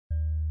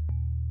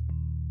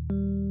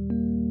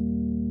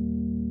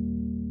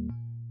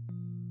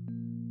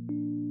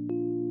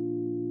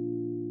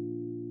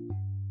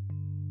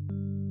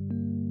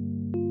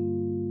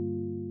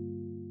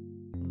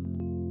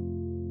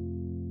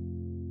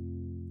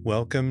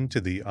Welcome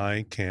to the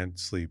I Can't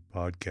Sleep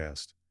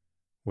podcast,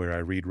 where I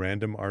read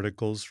random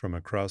articles from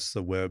across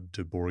the web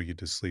to bore you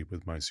to sleep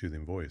with my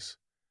soothing voice.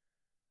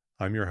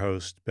 I'm your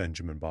host,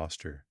 Benjamin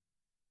Boster.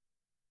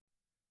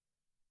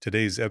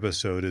 Today's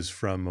episode is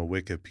from a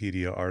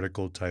Wikipedia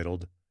article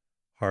titled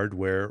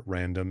Hardware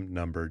Random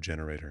Number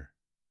Generator.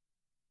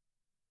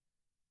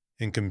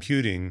 In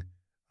computing,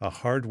 a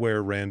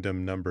hardware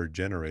random number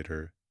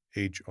generator,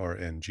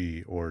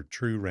 HRNG, or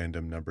true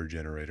random number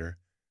generator,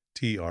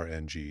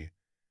 TRNG,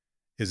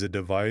 is a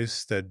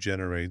device that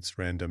generates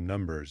random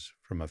numbers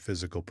from a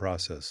physical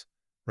process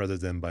rather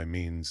than by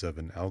means of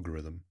an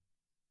algorithm.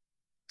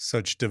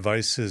 Such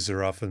devices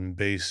are often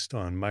based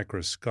on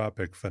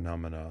microscopic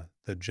phenomena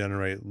that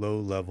generate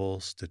low-level,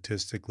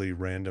 statistically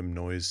random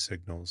noise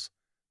signals,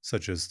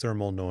 such as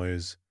thermal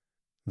noise,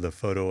 the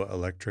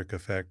photoelectric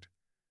effect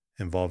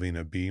involving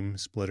a beam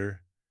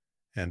splitter,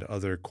 and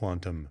other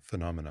quantum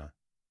phenomena.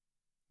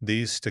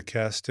 These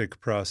stochastic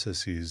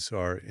processes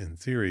are, in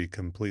theory,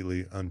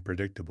 completely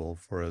unpredictable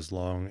for as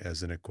long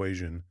as an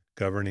equation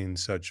governing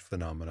such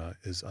phenomena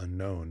is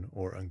unknown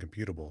or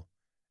uncomputable,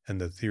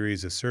 and the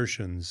theory's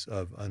assertions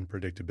of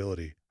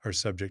unpredictability are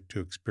subject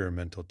to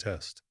experimental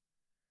test.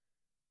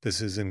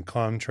 This is in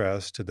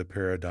contrast to the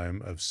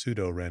paradigm of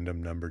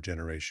pseudo-random number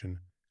generation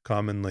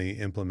commonly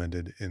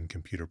implemented in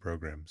computer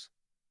programs.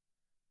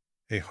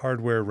 A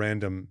hardware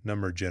random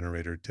number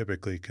generator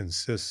typically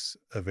consists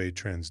of a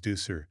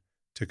transducer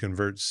to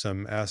convert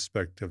some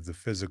aspect of the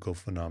physical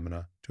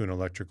phenomena to an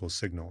electrical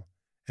signal,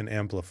 an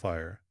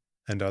amplifier,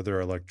 and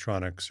other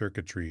electronic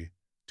circuitry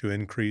to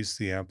increase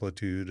the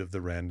amplitude of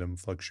the random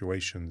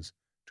fluctuations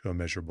to a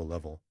measurable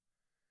level,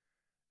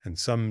 and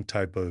some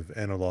type of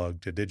analog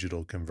to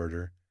digital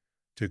converter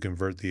to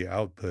convert the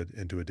output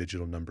into a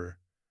digital number,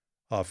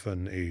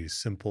 often a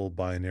simple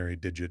binary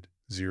digit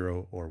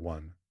 0 or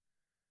 1.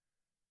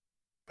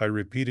 By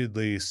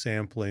repeatedly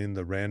sampling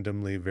the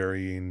randomly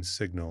varying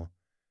signal,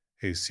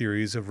 a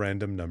series of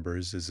random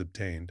numbers is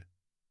obtained.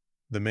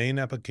 The main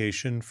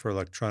application for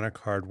electronic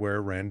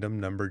hardware random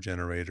number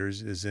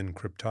generators is in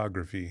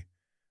cryptography,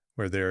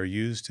 where they are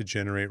used to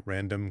generate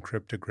random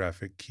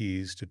cryptographic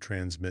keys to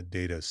transmit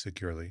data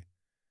securely.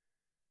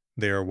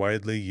 They are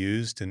widely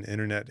used in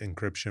Internet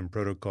encryption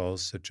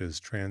protocols such as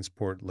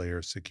Transport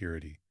Layer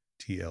Security,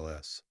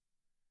 TLS.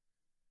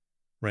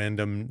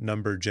 Random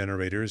number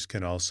generators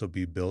can also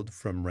be built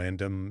from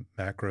random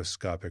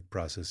macroscopic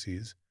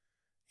processes,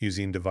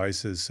 using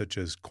devices such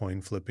as coin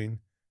flipping,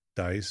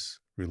 dice,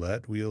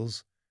 roulette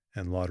wheels,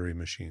 and lottery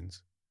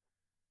machines.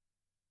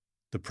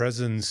 The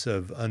presence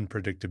of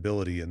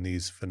unpredictability in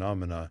these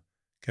phenomena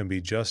can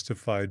be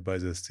justified by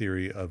the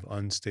theory of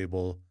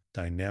unstable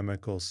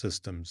dynamical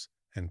systems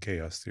and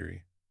chaos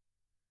theory.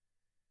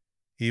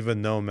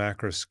 Even though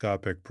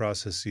macroscopic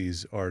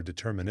processes are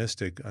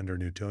deterministic under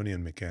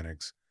Newtonian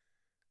mechanics,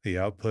 the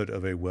output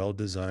of a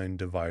well-designed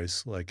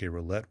device like a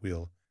roulette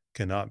wheel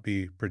cannot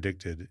be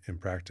predicted in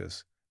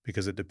practice,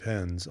 because it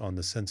depends on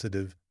the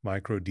sensitive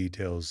micro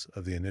details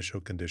of the initial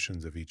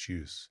conditions of each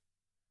use.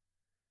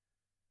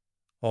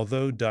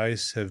 Although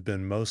dice have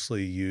been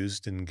mostly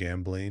used in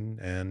gambling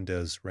and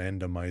as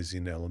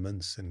randomizing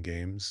elements in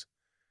games,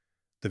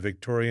 the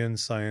Victorian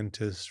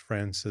scientist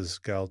Francis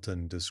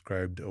Galton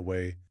described a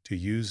way to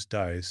use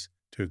dice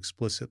to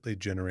explicitly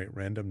generate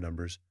random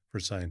numbers for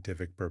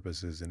scientific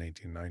purposes in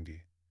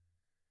 1890.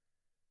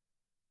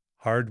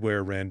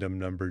 Hardware random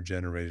number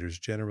generators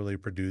generally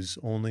produce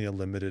only a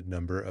limited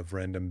number of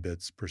random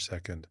bits per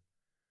second.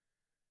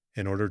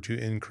 In order to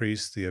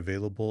increase the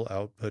available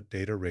output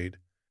data rate,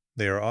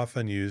 they are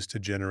often used to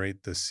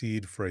generate the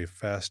seed for a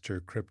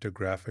faster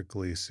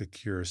cryptographically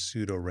secure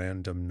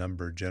pseudo-random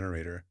number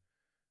generator,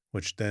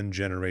 which then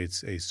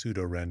generates a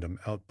pseudo-random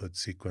output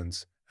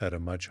sequence at a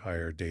much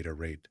higher data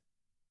rate.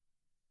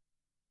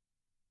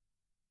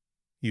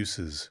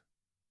 Uses.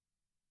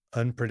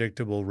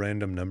 Unpredictable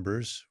random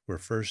numbers were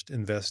first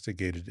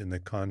investigated in the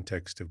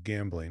context of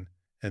gambling,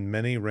 and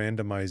many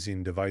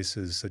randomizing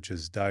devices such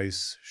as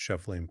dice,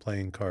 shuffling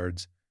playing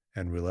cards,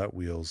 and roulette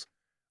wheels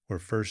were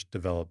first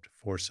developed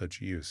for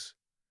such use.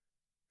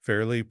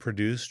 Fairly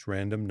produced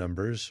random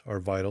numbers are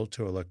vital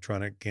to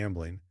electronic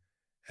gambling,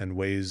 and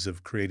ways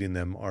of creating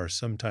them are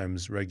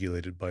sometimes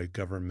regulated by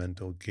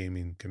governmental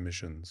gaming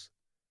commissions.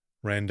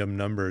 Random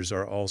numbers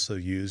are also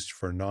used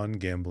for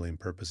non-gambling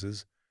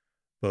purposes,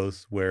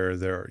 both where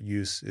their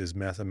use is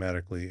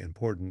mathematically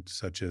important,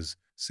 such as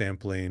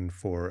sampling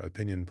for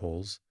opinion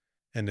polls,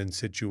 and in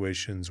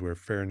situations where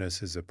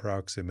fairness is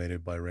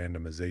approximated by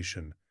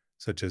randomization,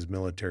 such as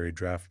military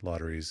draft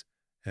lotteries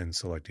and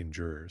selecting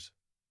jurors.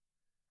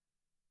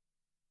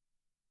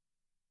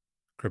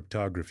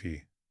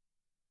 Cryptography.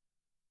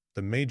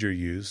 The major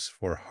use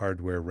for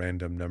hardware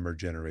random number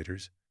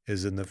generators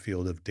is in the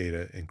field of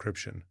data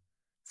encryption.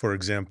 For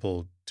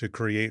example, to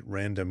create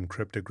random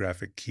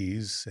cryptographic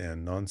keys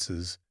and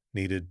nonces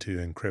needed to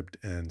encrypt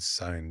and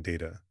sign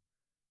data.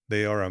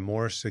 They are a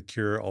more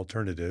secure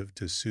alternative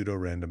to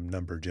pseudo-random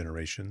number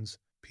generations,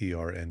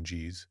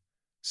 PRNGs,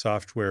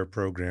 software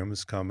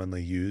programs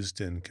commonly used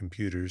in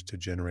computers to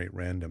generate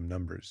random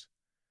numbers.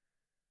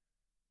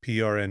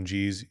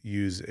 PRNGs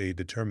use a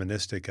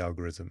deterministic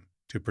algorithm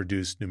to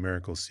produce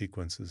numerical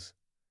sequences.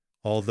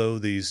 Although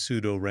these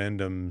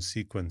pseudo-random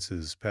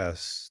sequences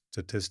pass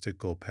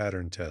statistical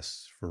pattern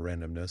tests for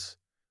randomness,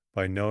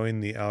 by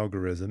knowing the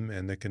algorithm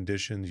and the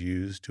conditions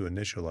used to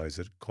initialize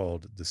it,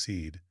 called the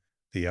seed,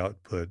 the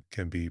output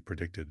can be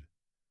predicted.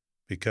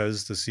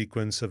 Because the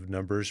sequence of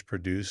numbers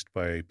produced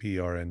by a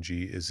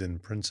PRNG is in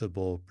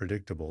principle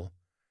predictable,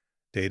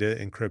 data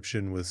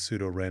encryption with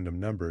pseudo-random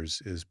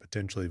numbers is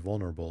potentially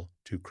vulnerable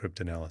to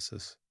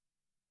cryptanalysis.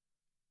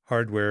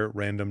 Hardware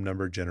random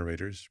number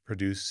generators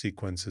produce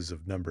sequences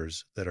of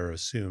numbers that are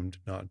assumed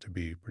not to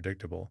be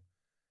predictable,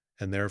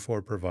 and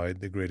therefore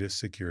provide the greatest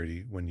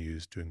security when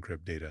used to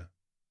encrypt data.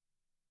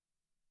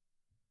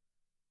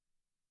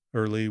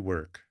 Early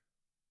work.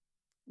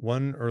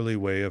 One early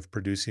way of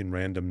producing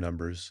random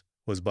numbers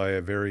was by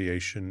a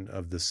variation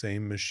of the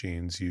same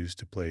machines used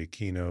to play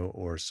Keno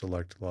or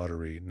select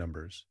lottery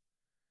numbers.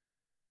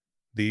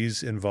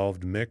 These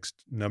involved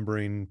mixed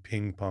numbering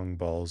ping pong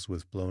balls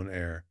with blown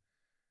air,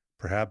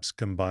 perhaps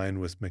combined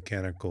with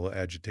mechanical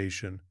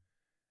agitation,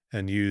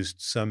 and used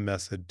some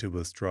method to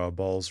withdraw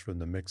balls from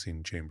the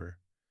mixing chamber.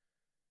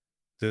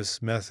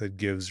 This method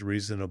gives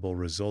reasonable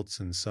results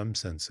in some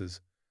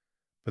senses,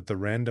 but the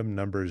random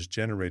numbers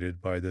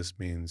generated by this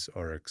means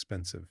are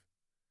expensive.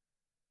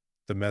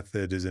 The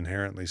method is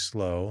inherently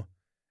slow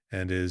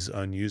and is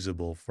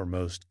unusable for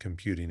most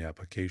computing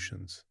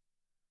applications.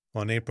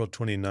 On April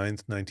 29,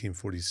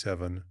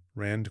 1947,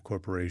 RAND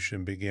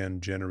Corporation began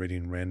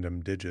generating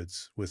random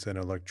digits with an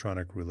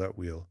electronic roulette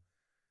wheel,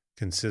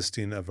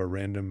 consisting of a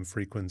random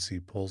frequency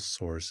pulse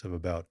source of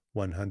about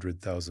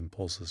 100,000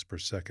 pulses per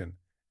second,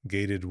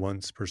 gated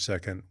once per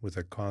second with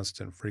a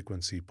constant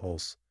frequency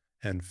pulse,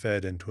 and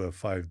fed into a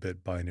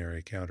 5-bit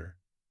binary counter.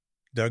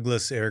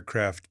 Douglas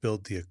Aircraft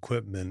built the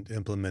equipment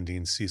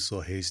implementing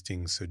Cecil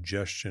Hastings'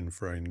 suggestion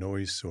for a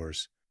noise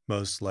source,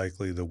 most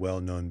likely the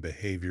well-known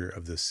behavior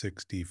of the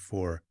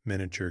 6D4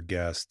 miniature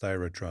gas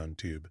thyrotron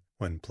tube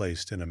when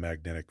placed in a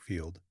magnetic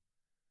field.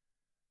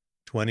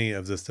 20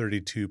 of the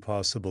 32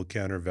 possible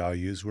counter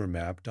values were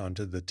mapped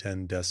onto the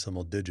 10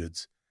 decimal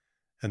digits,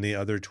 and the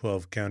other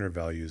 12 counter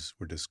values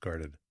were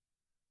discarded.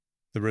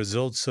 The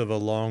results of a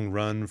long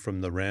run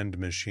from the RAND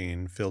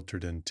machine,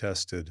 filtered and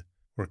tested,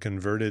 were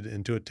converted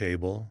into a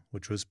table,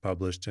 which was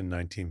published in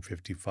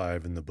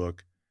 1955 in the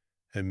book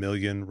A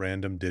Million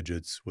Random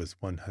Digits with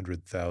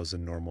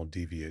 100,000 Normal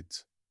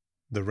Deviates.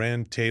 The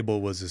RAND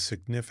table was a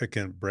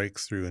significant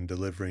breakthrough in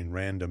delivering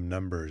random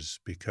numbers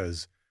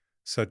because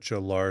such a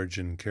large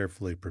and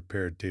carefully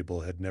prepared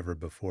table had never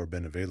before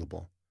been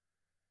available.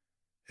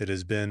 It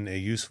has been a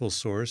useful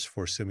source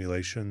for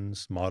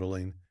simulations,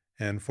 modeling,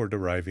 and for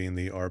deriving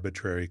the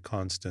arbitrary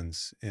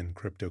constants in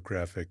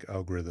cryptographic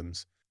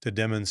algorithms to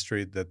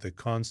demonstrate that the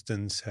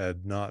constants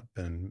had not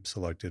been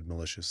selected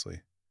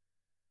maliciously.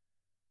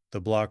 The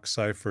block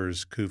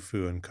ciphers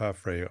Khufu and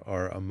Khafre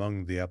are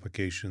among the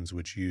applications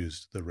which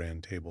used the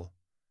RAND table.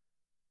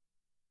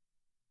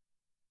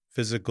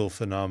 Physical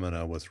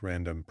phenomena with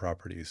random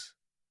properties.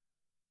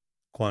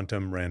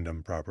 Quantum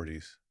random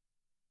properties.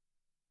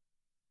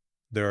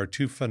 There are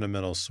two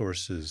fundamental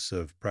sources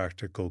of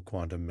practical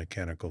quantum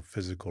mechanical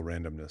physical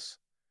randomness: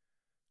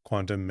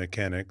 quantum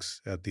mechanics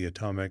at the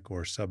atomic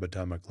or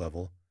subatomic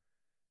level,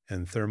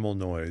 and thermal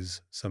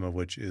noise, some of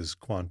which is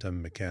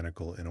quantum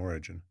mechanical in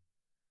origin.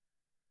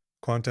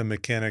 Quantum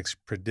mechanics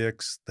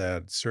predicts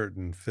that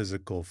certain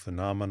physical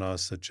phenomena,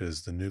 such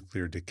as the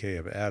nuclear decay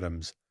of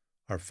atoms,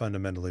 are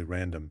fundamentally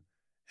random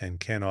and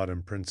cannot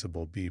in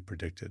principle be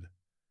predicted.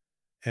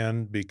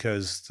 And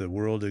because the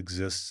world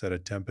exists at a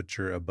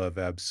temperature above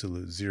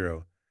absolute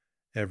zero,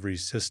 every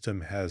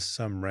system has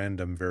some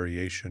random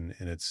variation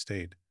in its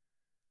state.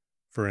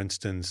 For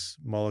instance,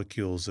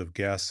 molecules of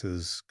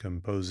gases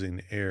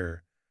composing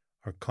air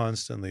are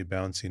constantly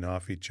bouncing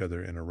off each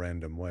other in a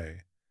random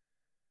way.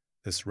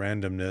 This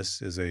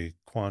randomness is a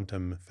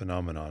quantum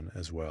phenomenon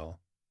as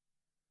well.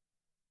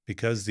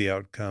 Because the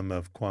outcome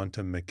of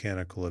quantum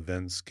mechanical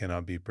events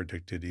cannot be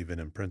predicted even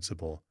in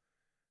principle,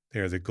 they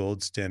are the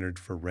gold standard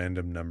for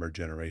random number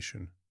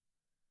generation.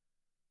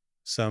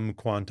 Some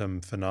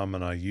quantum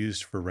phenomena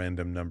used for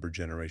random number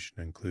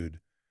generation include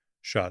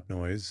shot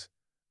noise,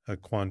 a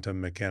quantum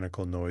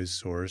mechanical noise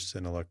source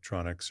in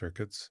electronic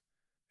circuits.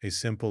 A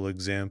simple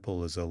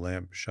example is a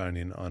lamp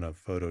shining on a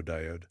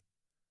photodiode.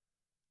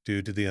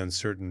 Due to the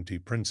uncertainty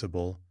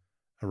principle,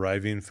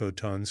 arriving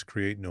photons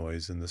create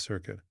noise in the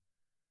circuit.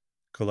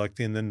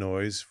 Collecting the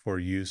noise for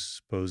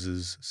use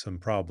poses some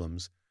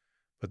problems,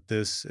 but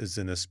this is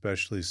an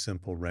especially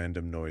simple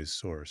random noise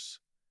source.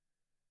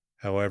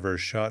 However,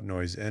 shot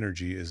noise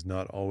energy is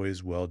not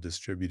always well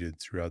distributed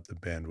throughout the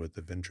bandwidth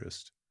of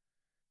interest.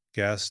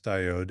 Gas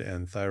diode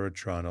and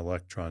thyrotron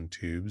electron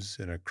tubes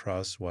in a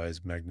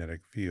crosswise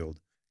magnetic field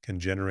can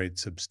generate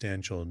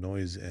substantial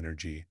noise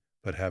energy,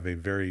 but have a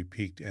very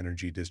peaked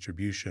energy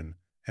distribution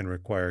and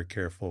require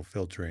careful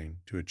filtering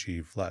to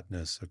achieve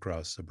flatness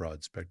across a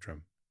broad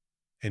spectrum.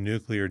 A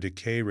nuclear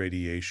decay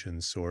radiation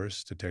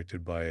source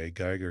detected by a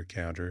Geiger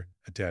counter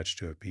attached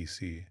to a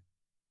PC.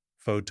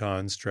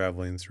 photons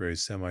traveling through a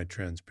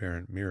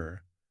semi-transparent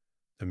mirror.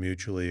 The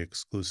mutually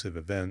exclusive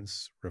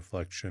events,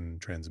 reflection,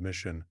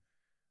 transmission,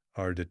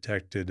 are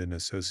detected and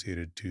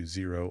associated to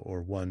 0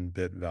 or 1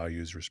 bit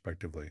values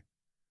respectively.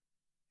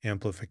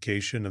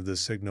 Amplification of the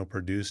signal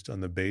produced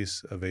on the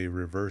base of a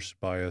reverse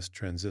bias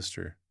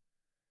transistor.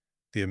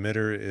 The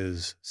emitter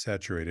is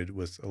saturated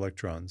with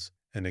electrons,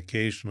 and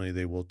occasionally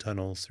they will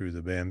tunnel through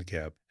the band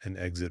gap and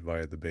exit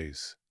via the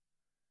base.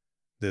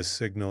 This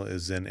signal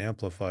is then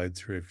amplified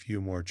through a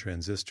few more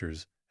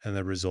transistors, and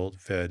the result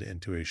fed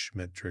into a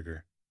Schmitt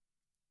trigger.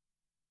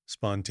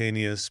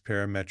 Spontaneous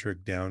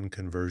parametric down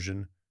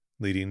conversion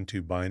leading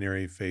to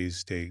binary phase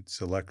state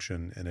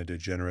selection in a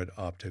degenerate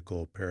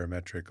optical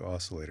parametric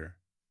oscillator.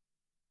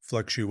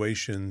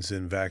 Fluctuations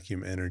in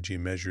vacuum energy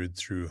measured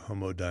through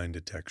homodyne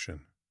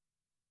detection.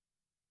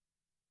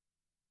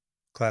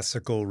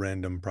 Classical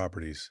random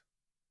properties.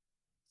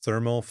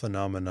 Thermal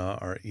phenomena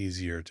are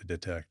easier to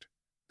detect.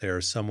 They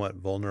are somewhat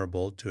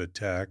vulnerable to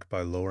attack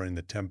by lowering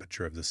the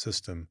temperature of the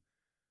system,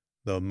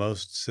 though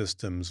most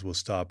systems will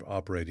stop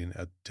operating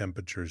at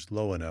temperatures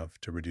low enough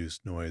to reduce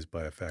noise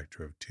by a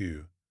factor of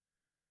 2.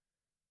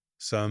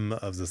 Some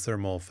of the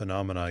thermal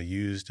phenomena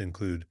used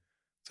include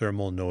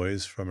thermal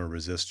noise from a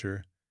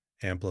resistor,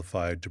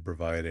 amplified to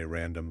provide a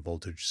random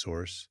voltage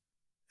source,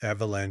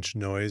 avalanche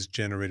noise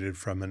generated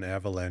from an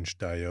avalanche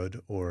diode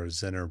or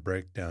Zener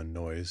breakdown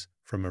noise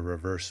from a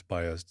reverse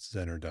biased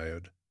Zener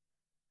diode,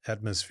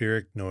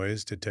 atmospheric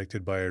noise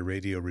detected by a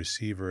radio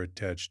receiver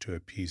attached to a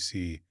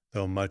PC,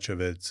 though much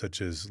of it, such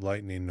as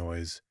lightning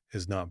noise,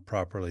 is not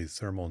properly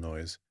thermal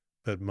noise,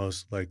 but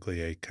most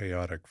likely a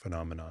chaotic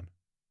phenomenon.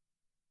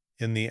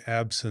 In the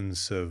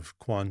absence of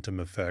quantum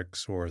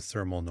effects or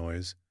thermal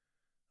noise,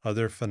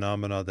 other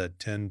phenomena that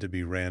tend to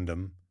be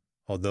random,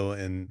 although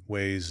in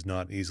ways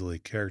not easily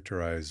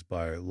characterized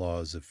by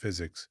laws of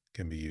physics,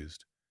 can be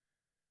used.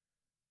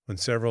 When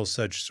several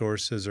such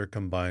sources are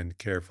combined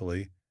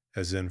carefully,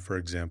 as in, for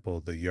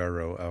example, the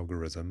Yarrow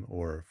algorithm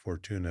or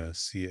Fortuna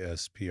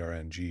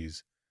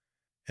CSPRNGs,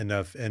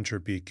 enough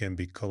entropy can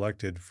be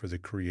collected for the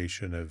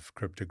creation of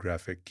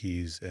cryptographic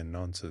keys and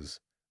nonces,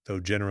 though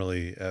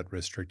generally at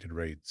restricted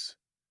rates.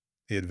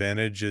 The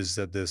advantage is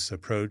that this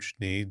approach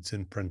needs,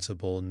 in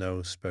principle,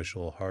 no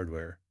special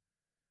hardware.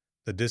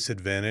 The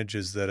disadvantage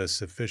is that a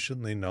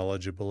sufficiently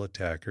knowledgeable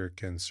attacker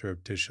can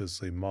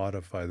surreptitiously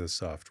modify the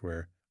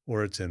software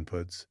or its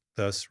inputs,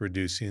 thus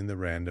reducing the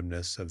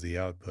randomness of the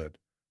output,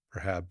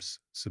 perhaps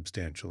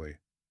substantially.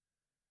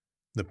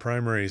 The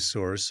primary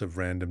source of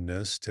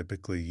randomness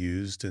typically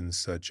used in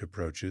such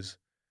approaches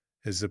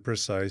is the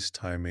precise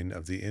timing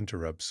of the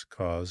interrupts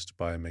caused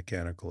by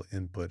mechanical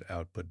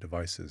input-output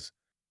devices,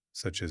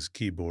 such as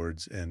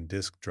keyboards and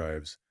disk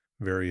drives,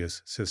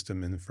 various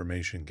system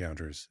information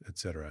counters,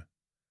 etc.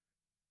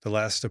 The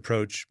last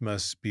approach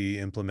must be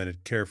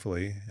implemented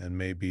carefully and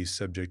may be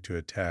subject to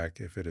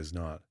attack if it is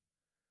not.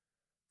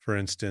 For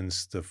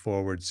instance, the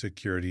forward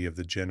security of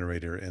the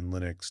generator in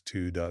Linux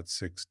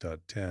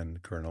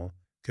 2.6.10 kernel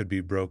could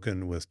be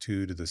broken with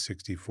 2 to the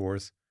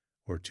 64th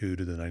or 2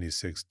 to the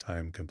 96th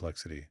time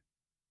complexity.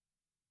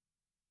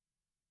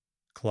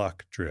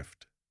 Clock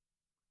drift.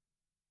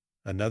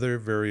 Another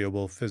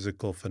variable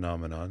physical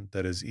phenomenon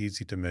that is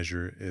easy to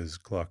measure is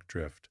clock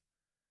drift.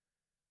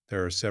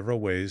 There are several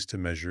ways to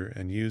measure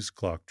and use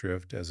clock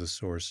drift as a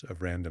source of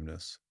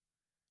randomness.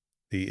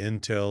 The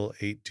Intel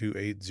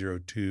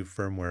 82802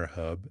 firmware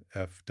hub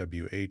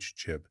FWH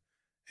chip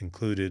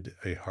included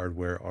a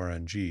hardware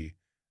RNG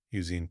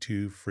using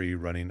 2 free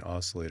running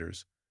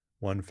oscillators,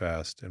 one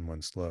fast and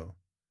one slow.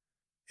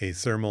 A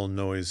thermal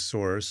noise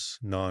source,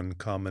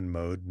 non-common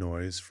mode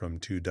noise from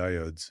 2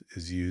 diodes,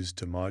 is used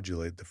to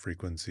modulate the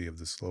frequency of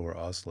the slower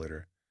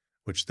oscillator,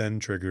 which then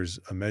triggers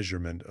a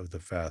measurement of the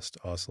fast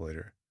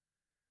oscillator.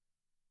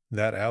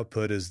 That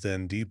output is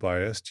then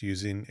debiased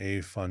using a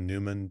von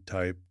Neumann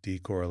type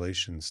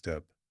decorrelation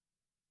step.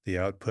 The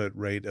output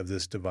rate of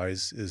this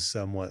device is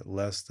somewhat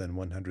less than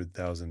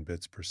 100,000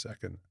 bits per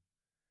second.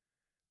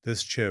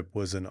 This chip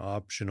was an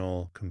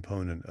optional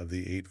component of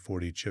the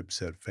 840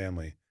 chipset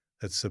family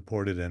that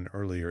supported an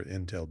earlier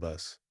Intel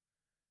bus.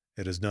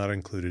 It is not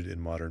included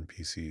in modern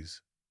PCs.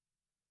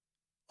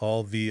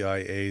 All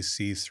VIA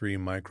C3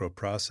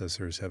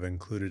 microprocessors have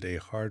included a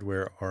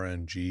hardware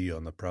RNG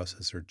on the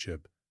processor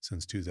chip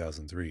since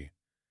 2003.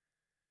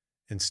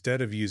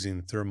 Instead of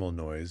using thermal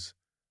noise,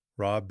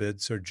 raw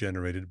bits are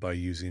generated by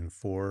using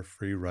 4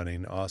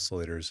 free-running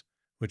oscillators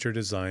which are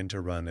designed to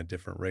run at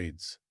different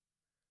rates.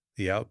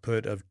 The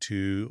output of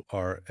 2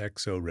 are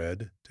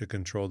exored to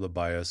control the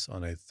bias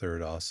on a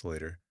third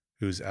oscillator,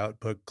 whose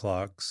output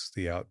clocks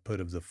the output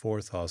of the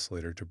fourth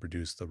oscillator to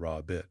produce the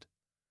raw bit.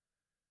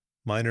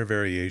 Minor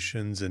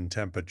variations in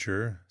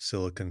temperature,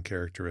 silicon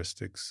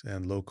characteristics,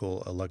 and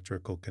local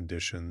electrical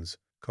conditions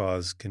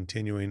cause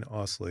continuing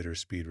oscillator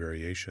speed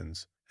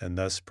variations and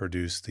thus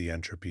produce the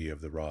entropy of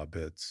the raw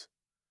bits.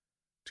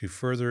 To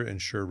further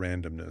ensure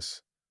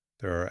randomness,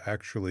 there are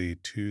actually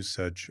 2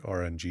 such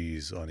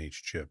RNGs on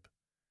each chip,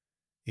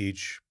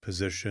 each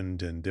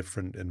positioned in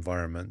different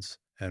environments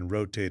and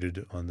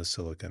rotated on the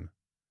silicon.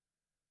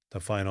 The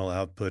final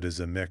output is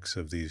a mix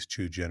of these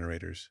two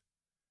generators.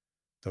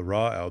 The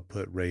raw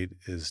output rate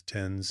is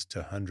tens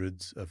to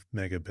hundreds of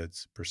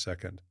megabits per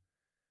second,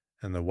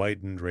 and the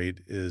whitened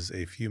rate is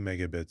a few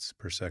megabits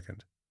per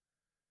second.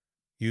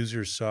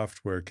 User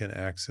software can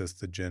access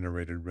the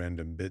generated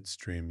random bit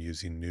stream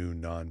using new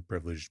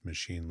non-privileged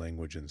machine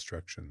language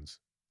instructions.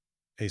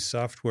 A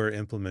software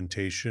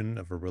implementation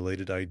of a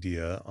related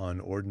idea on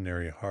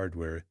ordinary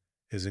hardware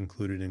is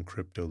included in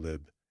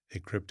CryptoLib, a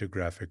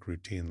cryptographic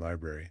routine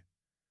library.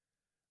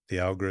 The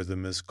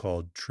algorithm is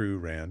called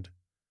TrueRAND.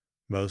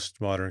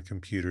 Most modern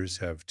computers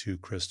have two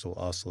crystal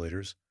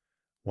oscillators,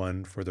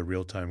 one for the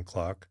real-time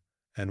clock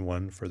and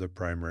one for the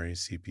primary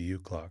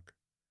CPU clock.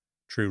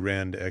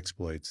 TrueRAND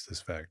exploits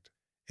this fact.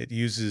 It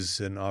uses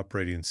an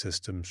operating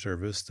system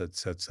service that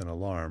sets an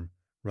alarm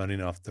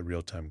running off the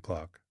real-time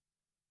clock.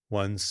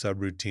 One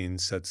subroutine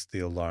sets the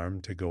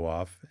alarm to go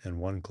off in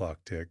one clock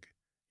tick,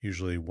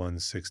 usually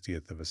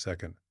 1/60th of a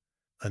second.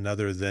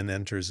 Another then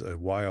enters a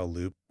while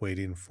loop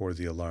waiting for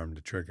the alarm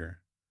to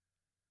trigger.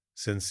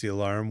 Since the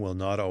alarm will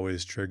not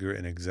always trigger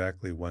in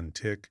exactly one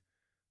tick,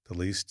 the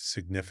least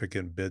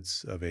significant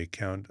bits of a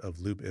count of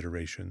loop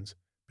iterations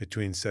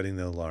between setting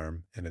the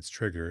alarm and its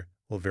trigger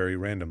will vary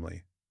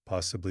randomly,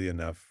 possibly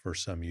enough for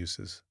some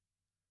uses.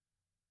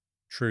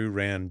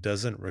 TrueRAND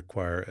doesn't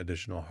require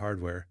additional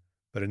hardware,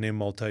 but in a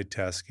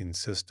multitasking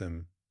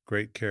system,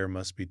 great care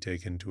must be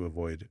taken to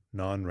avoid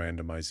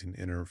non-randomizing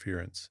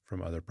interference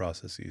from other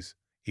processes,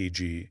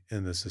 e.g.,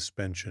 in the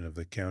suspension of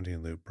the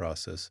counting loop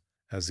process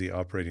as the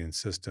operating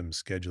system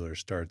scheduler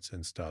starts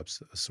and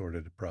stops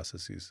assorted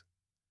processes.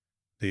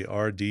 The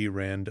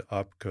RDRAND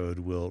opcode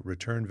will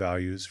return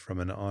values from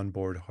an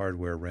onboard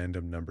hardware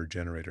random number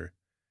generator.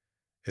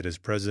 It is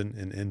present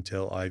in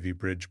Intel Ivy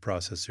Bridge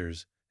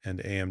processors and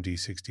AMD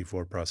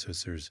 64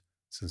 processors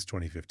since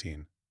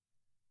 2015.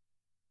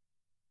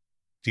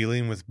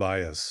 Dealing with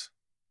bias.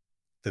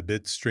 The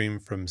bit stream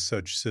from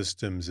such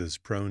systems is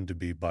prone to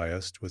be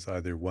biased with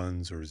either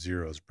ones or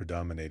zeros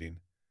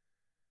predominating.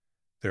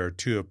 There are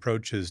two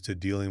approaches to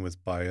dealing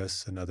with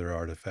bias and other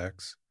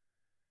artifacts.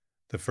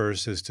 The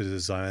first is to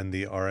design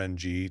the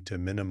RNG to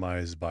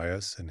minimize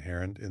bias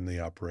inherent in the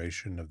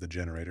operation of the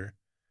generator.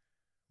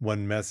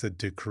 One method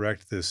to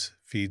correct this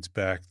feeds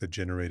back the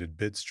generated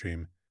bit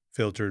stream,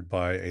 filtered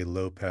by a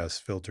low-pass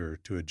filter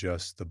to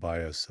adjust the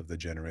bias of the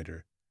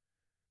generator.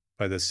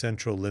 By the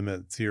central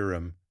limit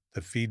theorem,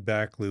 the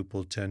feedback loop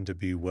will tend to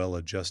be well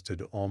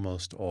adjusted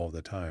almost all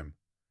the time.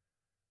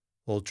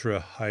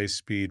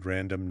 Ultra-high-speed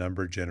random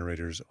number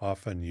generators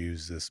often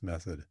use this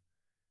method.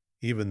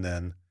 Even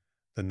then,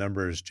 the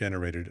numbers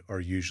generated are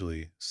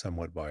usually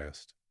somewhat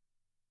biased.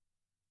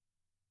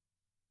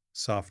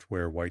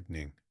 Software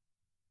whitening.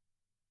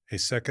 A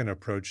second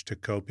approach to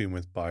coping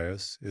with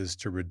bias is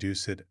to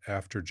reduce it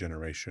after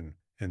generation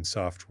in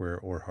software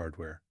or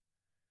hardware.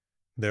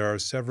 There are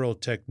several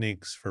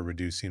techniques for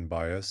reducing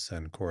bias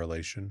and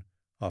correlation,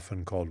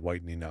 often called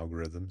whitening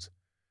algorithms,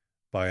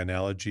 by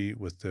analogy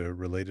with the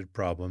related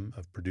problem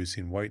of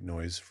producing white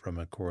noise from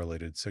a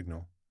correlated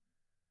signal.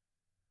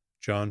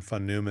 John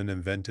von Neumann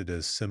invented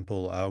a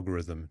simple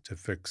algorithm to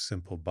fix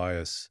simple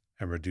bias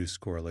and reduce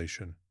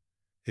correlation.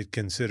 It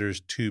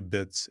considers 2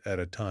 bits at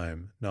a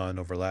time,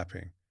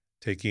 non-overlapping,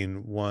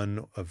 taking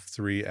one of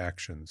 3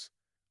 actions.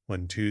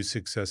 When 2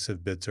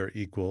 successive bits are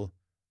equal,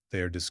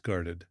 they are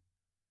discarded.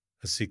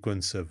 A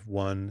sequence of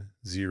 1,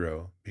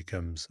 0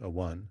 becomes a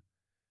 1,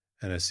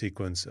 and a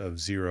sequence of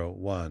 0,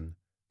 1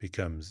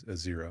 becomes a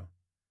 0.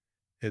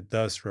 It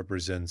thus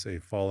represents a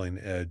falling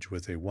edge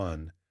with a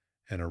 1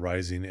 and a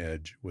rising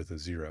edge with a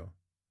 0.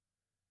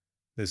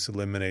 This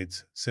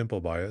eliminates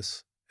simple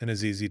bias and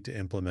is easy to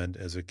implement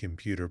as a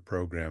computer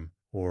program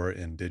or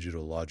in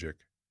digital logic.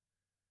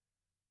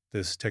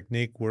 This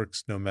technique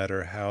works no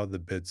matter how the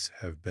bits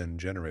have been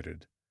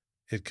generated.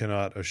 It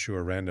cannot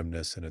assure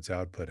randomness in its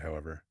output,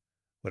 however.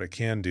 What it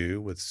can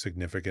do with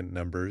significant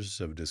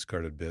numbers of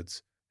discarded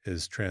bits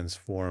is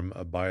transform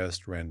a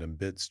biased random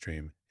bit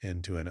stream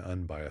into an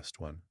unbiased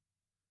one.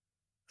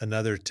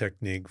 Another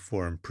technique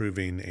for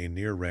improving a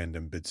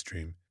near-random bit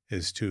stream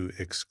is to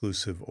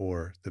exclusive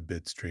OR the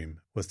bit stream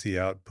with the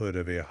output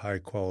of a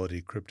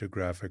high-quality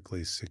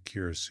cryptographically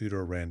secure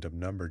pseudo-random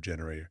number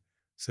generator,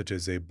 such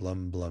as a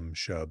Blum-Blum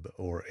shub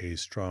or a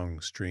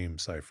strong stream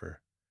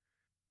cipher.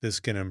 This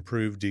can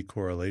improve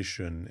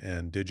decorrelation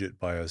and digit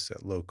bias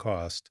at low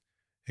cost.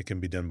 It can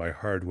be done by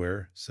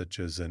hardware, such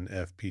as an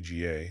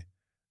FPGA,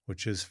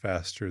 which is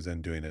faster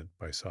than doing it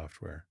by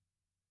software.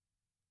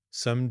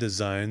 Some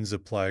designs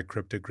apply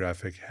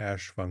cryptographic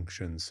hash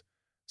functions,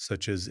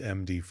 such as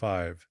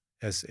MD5,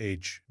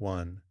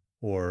 SH1,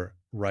 or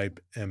RIPE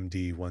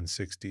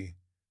MD160,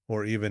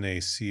 or even a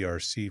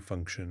CRC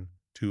function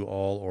to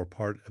all or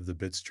part of the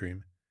bit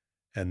stream,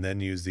 and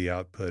then use the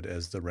output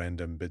as the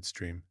random bit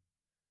stream.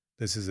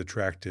 This is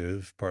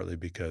attractive partly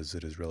because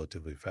it is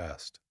relatively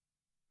fast.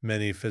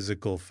 Many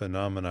physical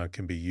phenomena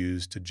can be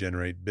used to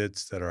generate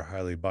bits that are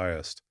highly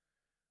biased,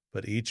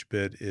 but each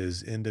bit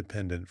is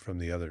independent from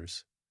the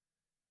others.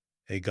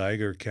 A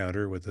Geiger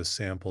counter with a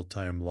sample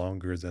time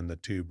longer than the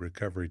tube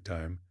recovery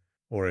time,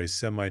 or a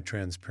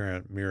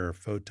semi-transparent mirror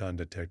photon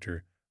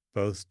detector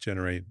both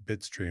generate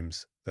bit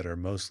streams that are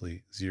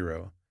mostly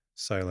zero,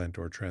 silent,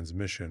 or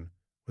transmission,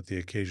 with the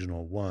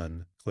occasional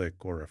 1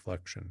 click or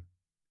reflection.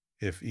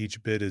 If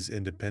each bit is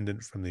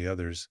independent from the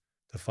others,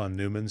 the von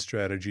Neumann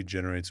strategy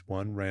generates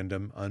one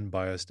random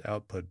unbiased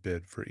output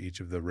bit for each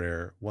of the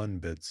rare 1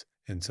 bits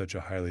in such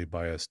a highly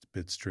biased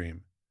bit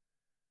stream.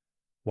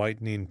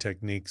 Whitening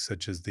techniques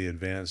such as the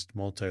Advanced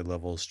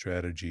Multi-Level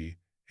Strategy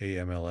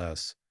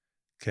AMLS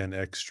can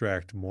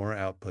extract more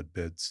output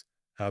bits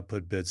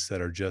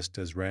that are just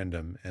as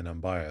random and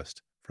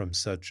unbiased from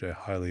such a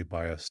highly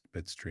biased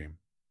bit stream.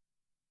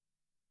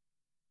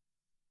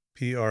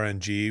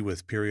 PRNG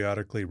with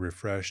periodically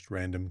refreshed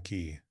random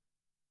key.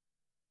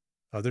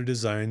 Other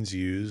designs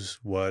use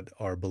what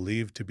are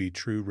believed to be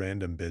true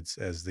random bits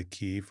as the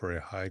key for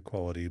a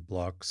high-quality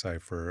block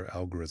cipher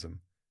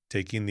algorithm,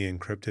 taking the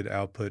encrypted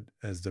output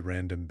as the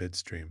random bit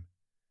stream.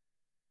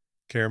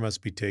 Care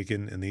must be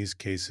taken in these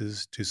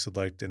cases to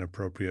select an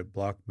appropriate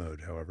block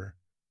mode, however.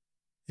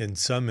 In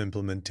some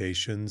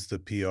implementations, the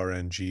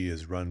PRNG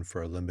is run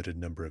for a limited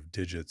number of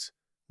digits,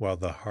 while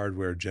the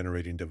hardware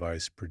generating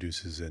device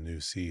produces a new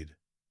seed.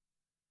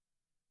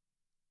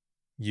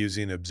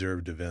 Using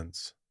observed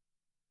events.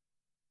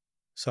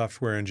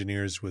 Software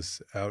engineers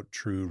without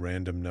true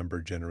random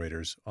number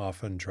generators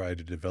often try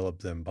to develop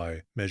them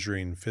by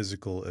measuring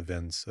physical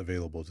events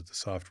available to the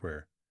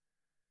software.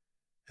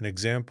 An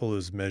example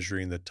is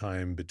measuring the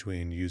time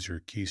between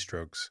user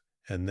keystrokes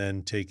and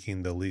then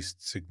taking the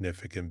least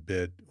significant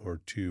bit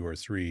or 2 or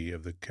 3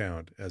 of the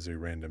count as a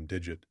random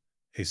digit.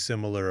 A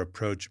similar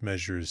approach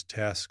measures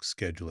task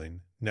scheduling,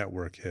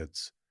 network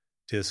hits,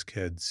 disk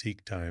head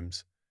seek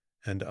times,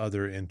 and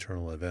other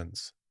internal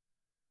events.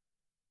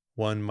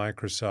 One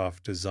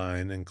Microsoft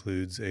design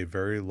includes a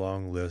very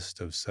long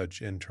list of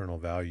such internal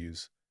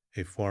values,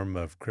 a form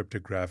of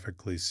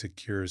cryptographically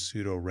secure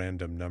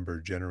pseudo-random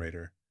number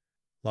generator.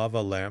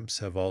 Lava lamps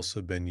have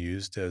also been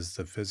used as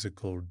the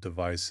physical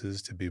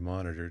devices to be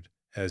monitored,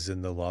 as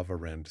in the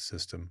LavaRand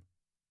system.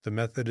 The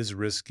method is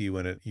risky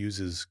when it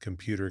uses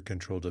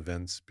computer-controlled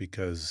events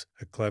because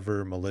a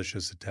clever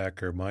malicious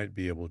attacker might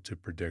be able to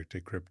predict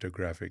a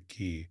cryptographic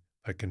key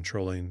by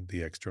controlling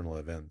the external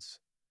events.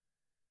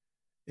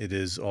 It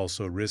is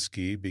also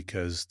risky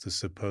because the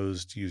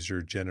supposed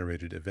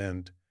user-generated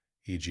event,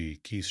 e.g.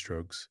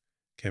 keystrokes,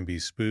 can be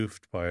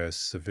spoofed by a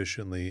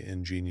sufficiently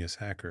ingenious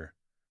hacker,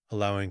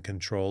 allowing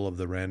control of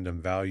the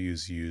random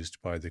values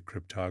used by the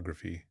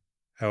cryptography.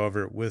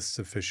 However, with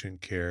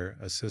sufficient care,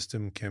 a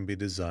system can be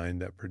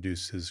designed that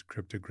produces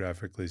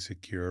cryptographically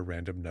secure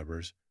random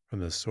numbers from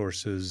the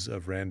sources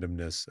of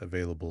randomness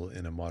available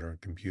in a modern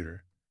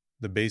computer.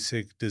 The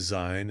basic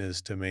design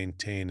is to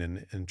maintain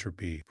an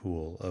entropy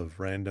pool of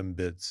random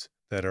bits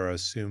that are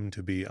assumed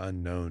to be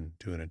unknown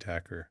to an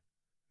attacker.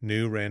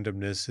 New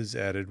randomness is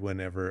added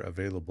whenever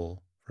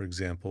available, for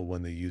example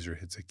when the user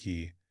hits a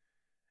key,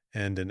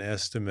 and an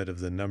estimate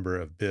of the number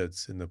of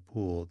bits in the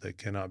pool that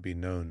cannot be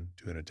known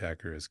to an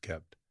attacker is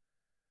kept.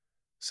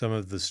 Some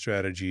of the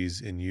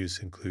strategies in use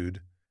include,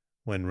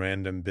 when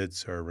random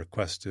bits are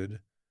requested,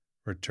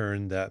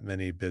 return that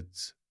many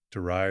bits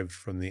derived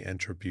from the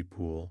entropy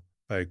pool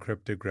by a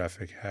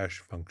cryptographic hash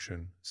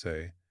function,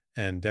 say,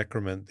 and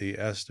decrement the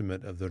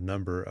estimate of the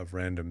number of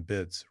random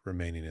bits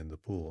remaining in the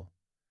pool.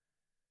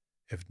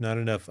 If not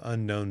enough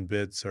unknown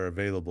bits are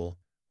available,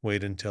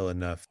 wait until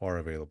enough are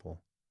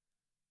available.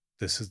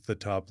 This is the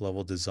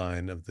top-level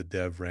design of the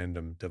dev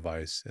random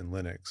device in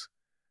Linux,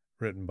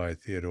 written by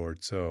Theodore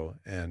Tso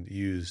and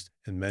used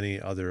in many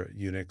other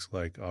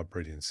Unix-like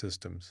operating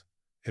systems.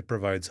 It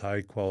provides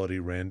high-quality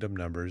random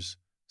numbers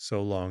so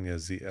long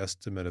as the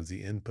estimate of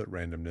the input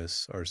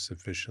randomness are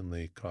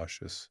sufficiently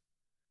cautious.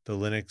 The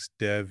Linux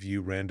Dev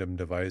urandom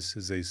device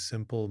is a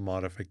simple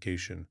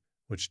modification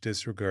which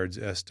disregards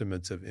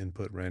estimates of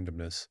input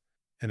randomness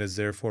and is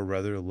therefore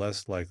rather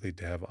less likely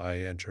to have high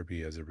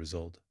entropy as a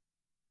result.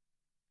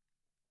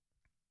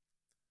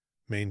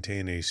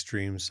 Maintain a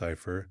stream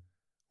cipher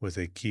with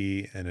a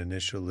key and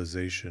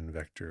initialization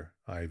vector,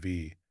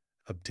 IV,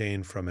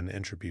 obtained from an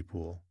entropy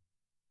pool.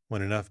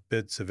 When enough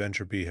bits of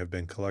entropy have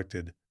been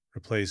collected,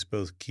 replace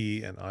both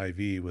key and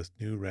IV with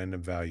new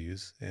random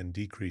values and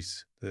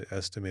decrease the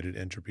estimated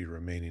entropy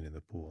remaining in the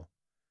pool.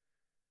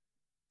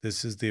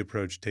 This is the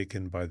approach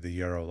taken by the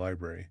Yarrow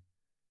library.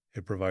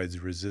 It provides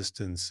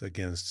resistance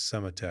against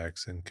some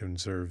attacks and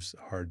conserves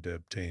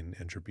hard-to-obtain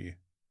entropy.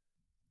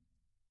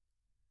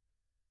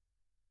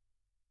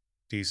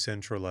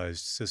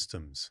 Decentralized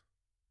systems.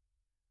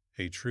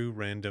 A true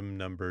random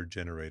number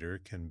generator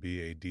can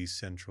be a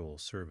decentral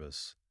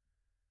service.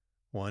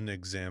 One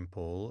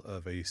example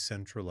of a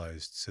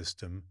centralized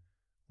system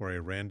where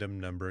a random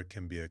number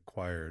can be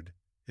acquired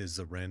is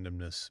the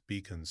Randomness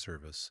Beacon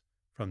service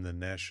from the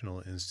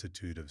National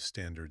Institute of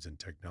Standards and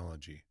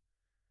Technology.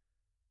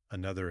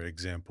 Another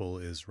example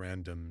is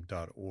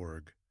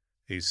random.org,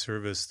 a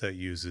service that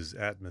uses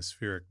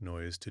atmospheric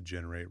noise to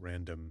generate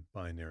random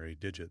binary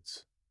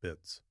digits,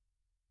 bits.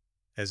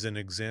 As an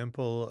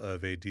example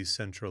of a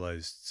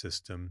decentralized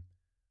system,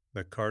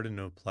 The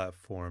Cardano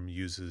platform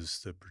uses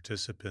the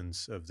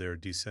participants of their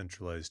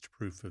decentralized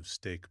proof of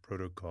stake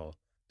protocol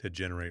to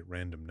generate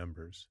random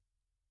numbers.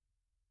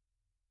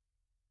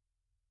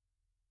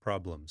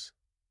 Problems.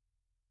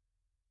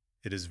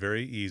 It is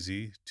very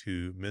easy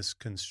to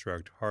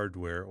misconstruct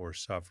hardware or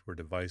software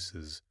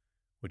devices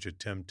which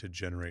attempt to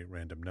generate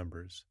random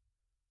numbers.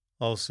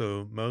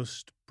 Also,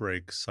 most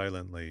break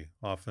silently,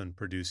 often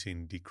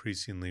producing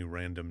decreasingly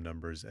random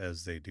numbers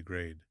as they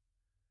degrade.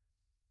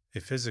 A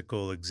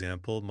physical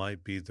example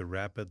might be the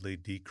rapidly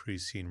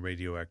decreasing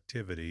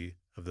radioactivity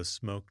of the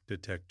smoke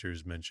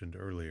detectors mentioned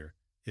earlier,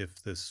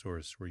 if this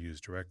source were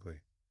used directly.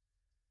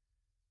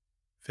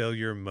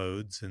 Failure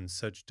modes in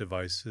such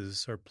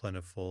devices are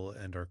plentiful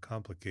and are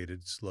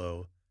complicated,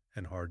 slow,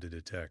 and hard to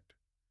detect.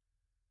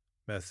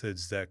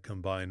 Methods that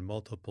combine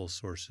multiple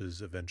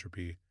sources of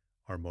entropy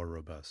are more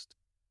robust.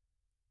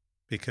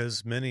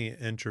 Because many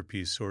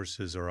entropy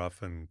sources are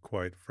often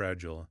quite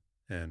fragile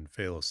and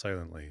fail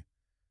silently,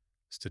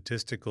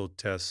 statistical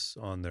tests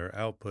on their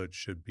output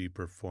should be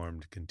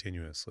performed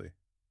continuously.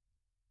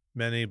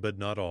 Many, but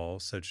not all,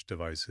 such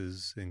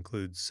devices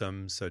include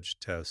some such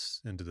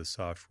tests into the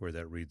software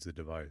that reads the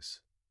device.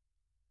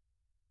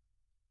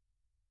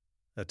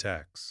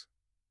 Attacks.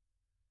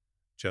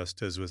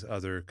 Just as with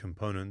other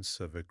components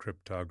of a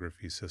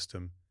cryptography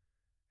system,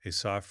 a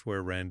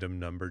software random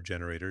number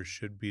generator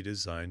should be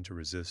designed to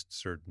resist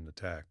certain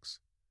attacks.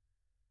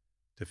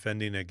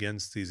 Defending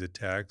against these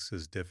attacks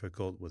is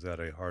difficult without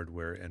a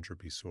hardware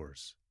entropy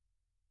source.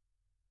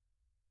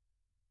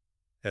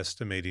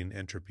 Estimating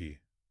entropy.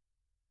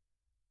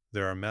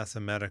 There are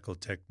mathematical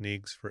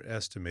techniques for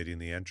estimating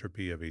the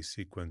entropy of a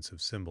sequence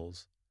of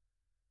symbols.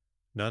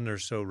 None are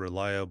so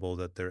reliable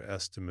that their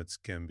estimates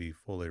can be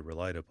fully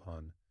relied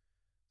upon.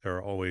 There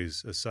are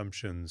always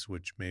assumptions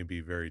which may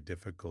be very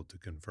difficult to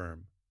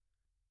confirm.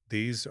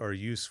 These are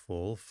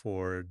useful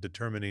for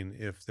determining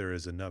if there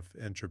is enough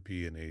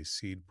entropy in a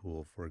seed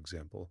pool, for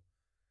example,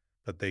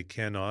 but they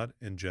cannot,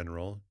 in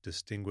general,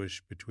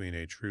 distinguish between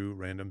a true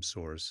random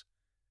source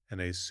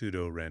and a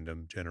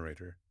pseudo-random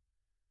generator.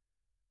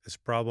 This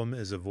problem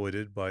is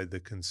avoided by the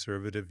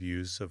conservative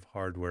use of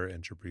hardware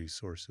entropy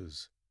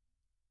sources.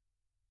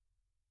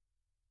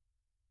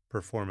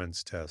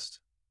 Performance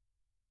test.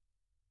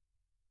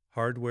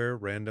 Hardware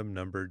random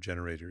number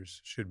generators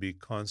should be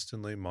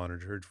constantly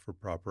monitored for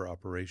proper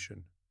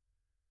operation.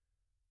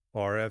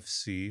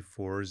 RFC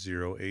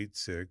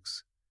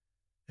 4086,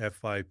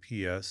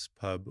 FIPS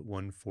Pub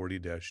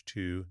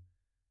 140-2,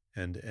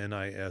 and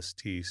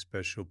NIST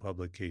Special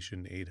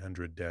Publication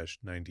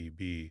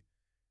 800-90B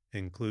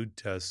include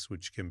tests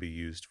which can be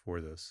used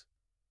for this.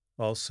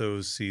 Also,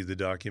 see the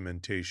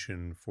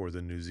documentation for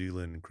the New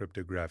Zealand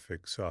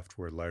cryptographic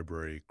software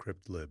library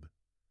CryptLib.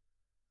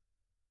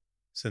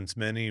 Since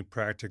many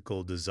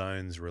practical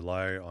designs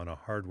rely on a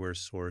hardware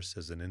source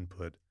as an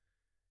input,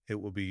 it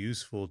will be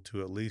useful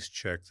to at least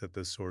check that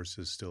the source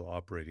is still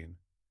operating.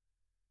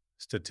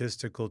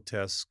 Statistical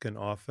tests can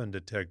often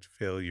detect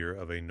failure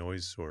of a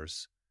noise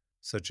source,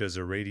 such as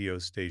a radio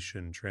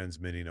station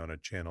transmitting on a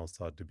channel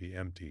thought to be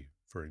empty,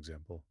 for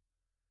example.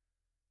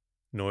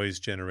 Noise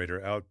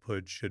generator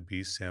output should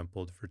be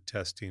sampled for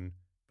testing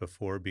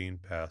before being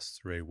passed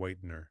through a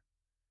whitener.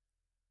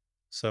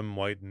 Some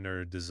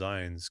whitener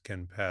designs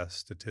can pass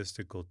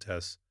statistical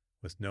tests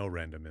with no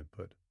random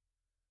input.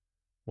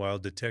 While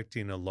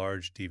detecting a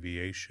large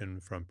deviation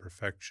from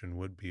perfection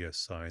would be a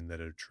sign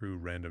that a true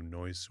random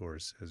noise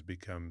source has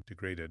become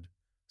degraded,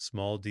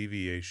 small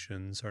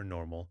deviations are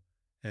normal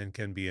and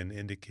can be an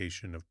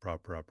indication of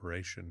proper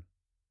operation.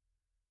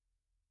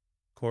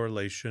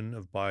 Correlation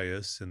of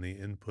bias in the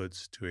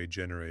inputs to a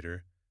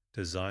generator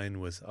designed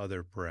with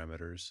other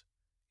parameters,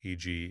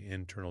 e.g.,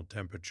 internal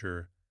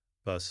temperature,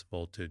 bus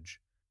voltage,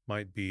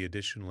 might be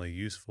additionally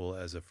useful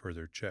as a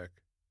further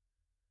check.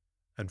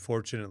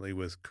 Unfortunately,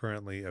 with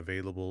currently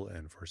available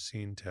and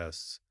foreseen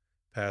tests,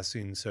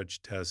 passing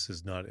such tests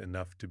is not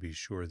enough to be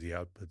sure the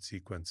output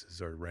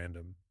sequences are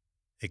random.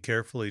 A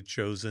carefully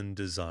chosen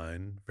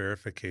design,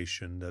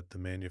 verification that the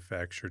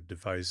manufactured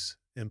device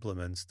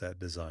implements that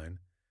design,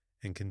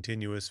 and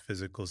continuous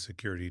physical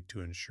security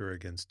to ensure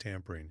against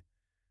tampering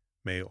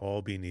may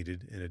all be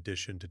needed in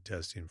addition to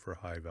testing for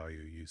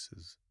high-value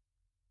uses.